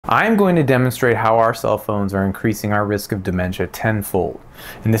I'm going to demonstrate how our cell phones are increasing our risk of dementia tenfold.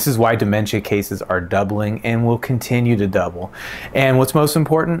 And this is why dementia cases are doubling and will continue to double. And what's most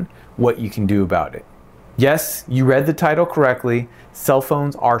important, what you can do about it. Yes, you read the title correctly. Cell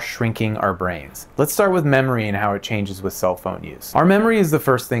phones are shrinking our brains. Let's start with memory and how it changes with cell phone use. Our memory is the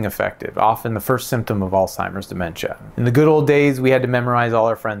first thing affected, often the first symptom of Alzheimer's dementia. In the good old days, we had to memorize all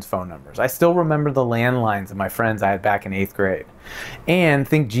our friends' phone numbers. I still remember the landlines of my friends I had back in 8th grade. And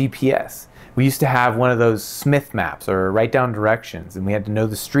think GPS. We used to have one of those Smith maps or write down directions, and we had to know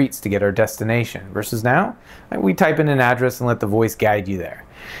the streets to get our destination. Versus now, we type in an address and let the voice guide you there.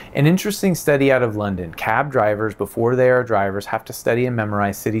 An interesting study out of London, cab drivers before they are drivers have to study and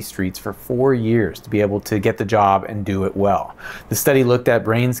memorize city streets for 4 years to be able to get the job and do it well. The study looked at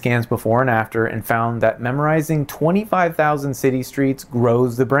brain scans before and after and found that memorizing 25,000 city streets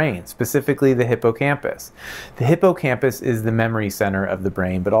grows the brain, specifically the hippocampus. The hippocampus is the memory center of the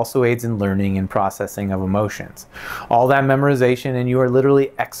brain, but also aids in learning and processing of emotions. All that memorization, and you are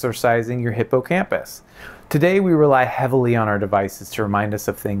literally exercising your hippocampus. Today we rely heavily on our devices to remind us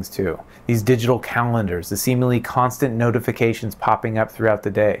of things too. These digital calendars, the seemingly constant notifications popping up throughout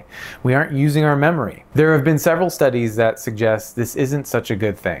the day. We aren't using our memory. There have been several studies that suggest this isn't such a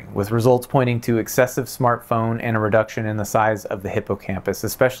good thing, with results pointing to excessive smartphone and a reduction in the size of the hippocampus,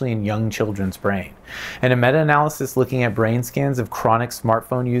 especially in young children's brain. And a meta-analysis looking at brain scans of chronic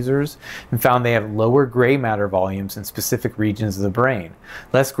smartphone users and found they have lower gray matter volumes in specific regions of the brain.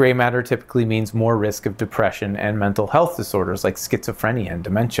 Less gray matter typically means more risk of depression and mental health disorders like schizophrenia and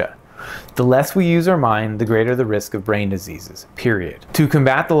dementia. The less we use our mind, the greater the risk of brain diseases, period. To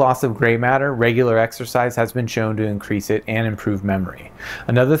combat the loss of gray matter, regular exercise has been shown to increase it and improve memory.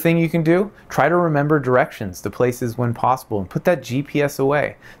 Another thing you can do, try to remember directions to places when possible and put that GPS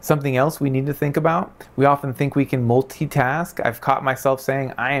away. Something else we need to think about, we often think we can multitask. I've caught myself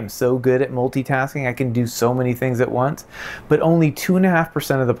saying, I am so good at multitasking, I can do so many things at once, but only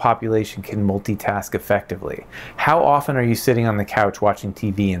 2.5% of the population can multitask effectively. How often are you sitting on the couch watching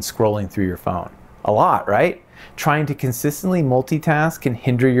TV and scrolling through your phone? A lot, right? Trying to consistently multitask can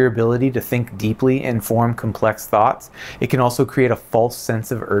hinder your ability to think deeply and form complex thoughts. It can also create a false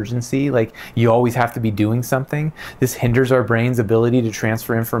sense of urgency, like you always have to be doing something. This hinders our brain's ability to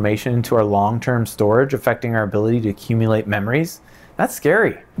transfer information into our long-term storage, affecting our ability to accumulate memories. That's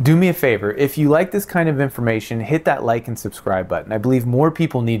scary. Do me a favor, if you like this kind of information, hit that like and subscribe button. I believe more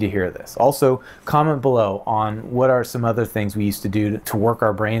people need to hear this. Also, comment below on what are some other things we used to do to work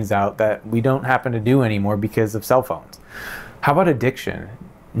our brains out that we don't happen to do anymore because of cell phones. How about addiction?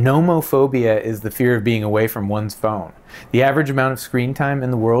 Nomophobia is the fear of being away from one's phone. The average amount of screen time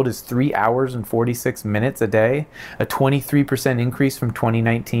in the world is 3 hours and 46 minutes a day, a 23% increase from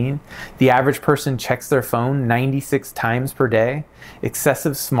 2019. The average person checks their phone 96 times per day.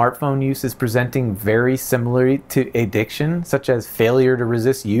 Excessive smartphone use is presenting very similarly to addiction, such as failure to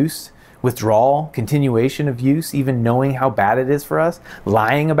resist use, withdrawal, continuation of use, even knowing how bad it is for us,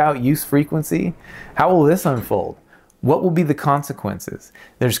 lying about use frequency. How will this unfold? What will be the consequences?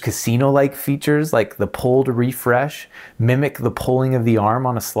 There's casino-like features like the pull to refresh, mimic the pulling of the arm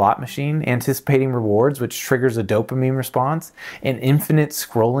on a slot machine, anticipating rewards which triggers a dopamine response, and infinite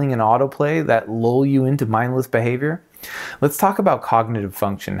scrolling and autoplay that lull you into mindless behavior. Let's talk about cognitive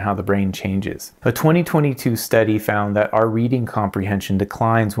function and how the brain changes. A 2022 study found that our reading comprehension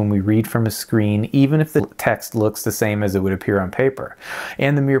declines when we read from a screen, even if the text looks the same as it would appear on paper.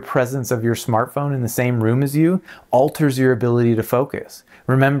 And the mere presence of your smartphone in the same room as you alters your ability to focus,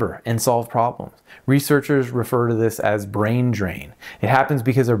 remember, and solve problems. Researchers refer to this as brain drain. It happens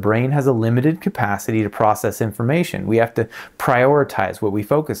because our brain has a limited capacity to process information. We have to prioritize what we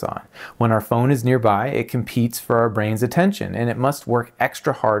focus on. When our phone is nearby, it competes for our brain's attention, and it must work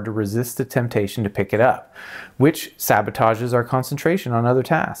extra hard to resist the temptation to pick it up, which sabotages our concentration on other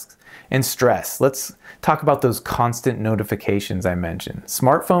tasks. And stress. Let's talk about those constant notifications I mentioned.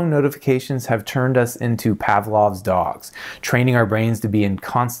 Smartphone notifications have turned us into Pavlov's dogs, training our brains to be in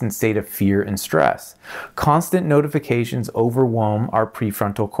constant state of fear and stress. Constant notifications overwhelm our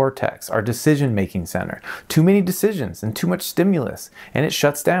prefrontal cortex, our decision-making center. Too many decisions and too much stimulus, and it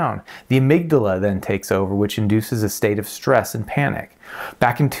shuts down. The amygdala then takes over, which induces a state of stress and panic.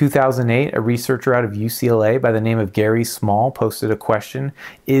 Back in 2008, a researcher out of UCLA by the name of Gary Small posted a question,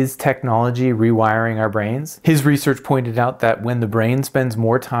 is technology rewiring our brains? His research pointed out that when the brain spends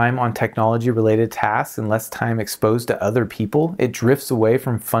more time on technology-related tasks and less time exposed to other people, it drifts away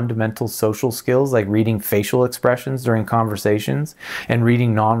from fundamental social skills like reading facial expressions during conversations and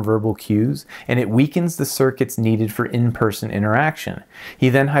reading nonverbal cues, and it weakens the circuits needed for in-person interaction. He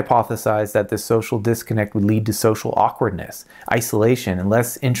then hypothesized that this social disconnect would lead to social awkwardness, isolation, memorization and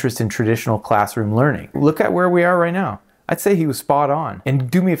less interest in traditional classroom learning. Look at where we are right now. I'd say he was spot on. And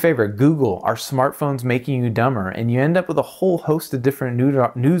do me a favor, Google, "Are smartphones making you dumber?" and you end up with a whole host of different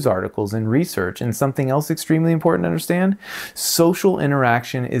news articles and research. And something else extremely important to understand, social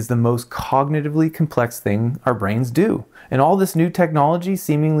interaction is the most cognitively complex thing our brains do. And all this new technology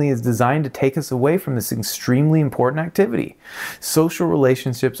seemingly is designed to take us away from this extremely important activity. Social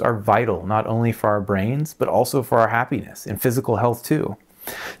relationships are vital, not only for our brains, but also for our happiness and physical health too.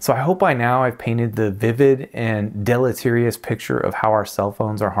 So I hope by now I've painted the vivid and deleterious picture of how our cell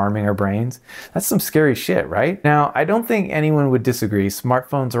phones are harming our brains. That's some scary shit, right? Now, I don't think anyone would disagree.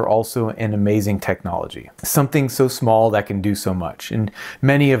 Smartphones are also an amazing technology. Something so small that can do so much. And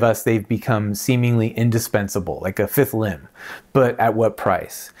many of us, they've become seemingly indispensable, like a fifth limb. But at what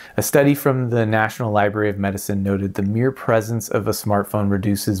price? A study from the National Library of Medicine noted the mere presence of a smartphone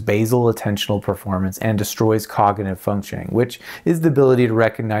reduces basal attentional performance and destroys cognitive functioning, which is the ability to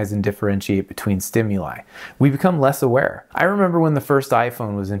recognize and differentiate between stimuli. We become less aware. I remember when the first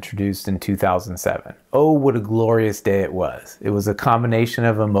iPhone was introduced in 2007. Oh, what a glorious day it was. It was a combination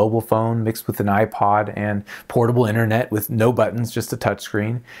of a mobile phone mixed with an iPod and portable internet with no buttons, just a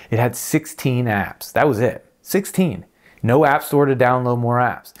touchscreen. It had 16 apps. That was it. 16. No app store to download more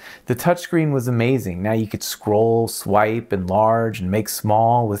apps. The touchscreen was amazing. Now you could scroll, swipe, enlarge, and make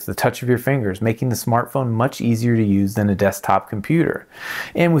small with the touch of your fingers, making the smartphone much easier to use than a desktop computer.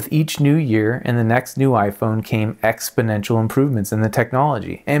 And with each new year and the next new iPhone came exponential improvements in the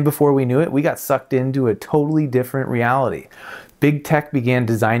technology. And before we knew it, we got sucked into a totally different reality. Big tech began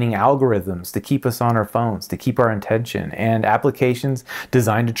designing algorithms to keep us on our phones, to keep our attention, and applications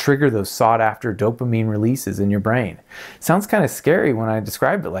designed to trigger those sought-after dopamine releases in your brain. Sounds kind of scary when I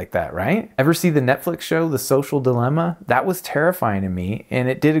describe it like that, right? Ever see the Netflix show, The Social Dilemma? That was terrifying to me, and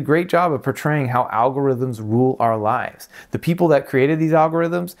it did a great job of portraying how algorithms rule our lives. The people that created these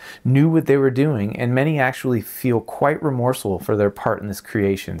algorithms knew what they were doing, and many actually feel quite remorseful for their part in this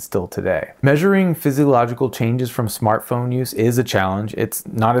creation still today. Measuring physiological changes from smartphone use is a challenge. It's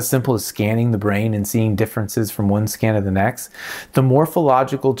not as simple as scanning the brain and seeing differences from one scan to the next. The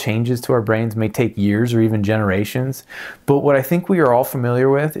morphological changes to our brains may take years or even generations, but what I think we are all familiar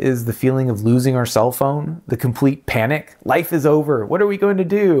with is the feeling of losing our cell phone, the complete panic, life is over, what are we going to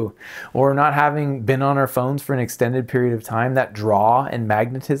do? Or not having been on our phones for an extended period of time, that draw and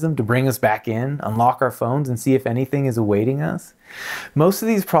magnetism to bring us back in, unlock our phones and see if anything is awaiting us. Most of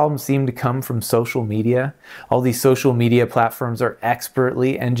these problems seem to come from social media. All these social media platforms are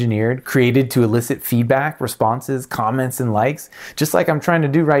expertly engineered, created to elicit feedback, responses, comments, and likes, just like I'm trying to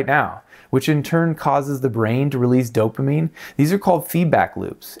do right now, which in turn causes the brain to release dopamine. These are called feedback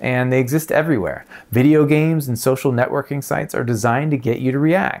loops, and they exist everywhere. Video games and social networking sites are designed to get you to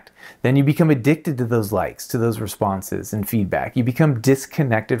react. Then you become addicted to those likes, to those responses and feedback. You become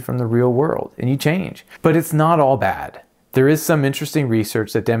disconnected from the real world, and you change. But it's not all bad. There is some interesting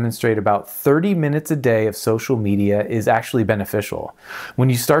research that demonstrate about 30 minutes a day of social media is actually beneficial. When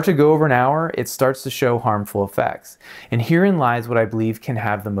you start to go over an hour, it starts to show harmful effects. And herein lies what I believe can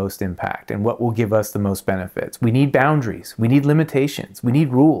have the most impact and what will give us the most benefits. We need boundaries, we need limitations, we need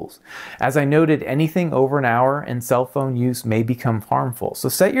rules. As I noted, anything over an hour in cell phone use may become harmful. So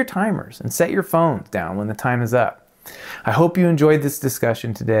set your timers and set your phones down when the time is up. I hope you enjoyed this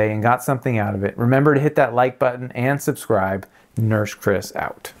discussion today and got something out of it. Remember to hit that like button and subscribe. Nurse Chris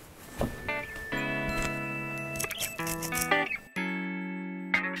out.